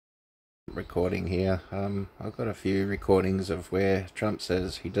recording here. I've got a few recordings of where Trump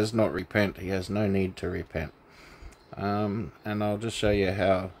says he does not repent, he has no need to repent. And I'll just show you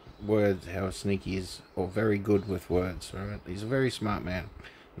how sneaky is, or very good with words. Alright, he's a very smart man,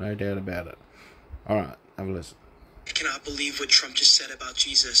 no doubt about it. Alright, have a listen. I cannot believe what Trump just said about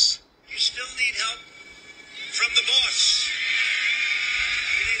Jesus. You still need help from the boss.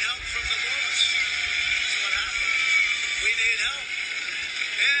 You need help from the boss. That's what happened. We need help.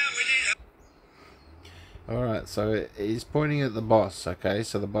 Yeah, we need help. Alright, so he's pointing at the boss, okay?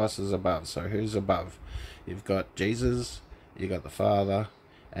 So the boss is above. So who's above? You've got Jesus, you got the Father,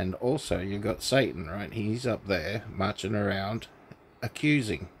 and also you've got Satan, right? He's up there marching around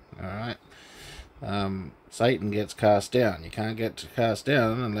accusing, alright? Satan gets cast down. You can't get cast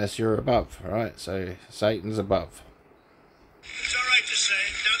down unless you're above, right? So Satan's above. It's all right to say.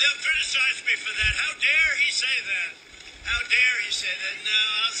 Now, they'll criticize me for that. How dare he say that? How dare he say that? No,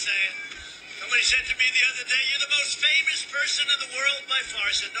 I'll say it. Somebody said to me the other day, "You're the most famous person in the world by far."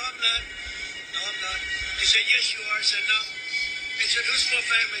 I said, "No, I'm not. No, I'm not." He said, "Yes, you are." I said, "No." He said, "Who's more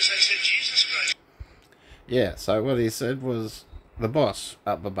famous?" I said, "Jesus Christ." Yeah, so what he said was the boss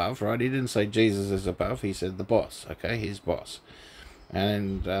up above, right? He didn't say Jesus is above, he said the boss, okay? His boss.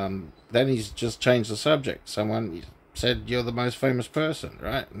 And then he's just changed the subject. Someone said, "You're the most famous person,"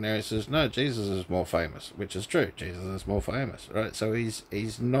 right? And now he says, "No, Jesus is more famous," which is true. Jesus is more famous, right? So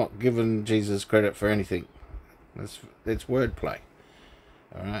he's not given Jesus credit for anything. It's wordplay,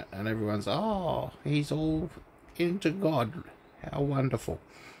 all right? And everyone's, "Oh, he's all into God. How wonderful."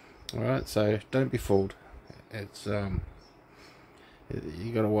 All right, so don't be fooled. It's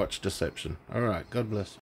you got to watch deception. All right, God bless.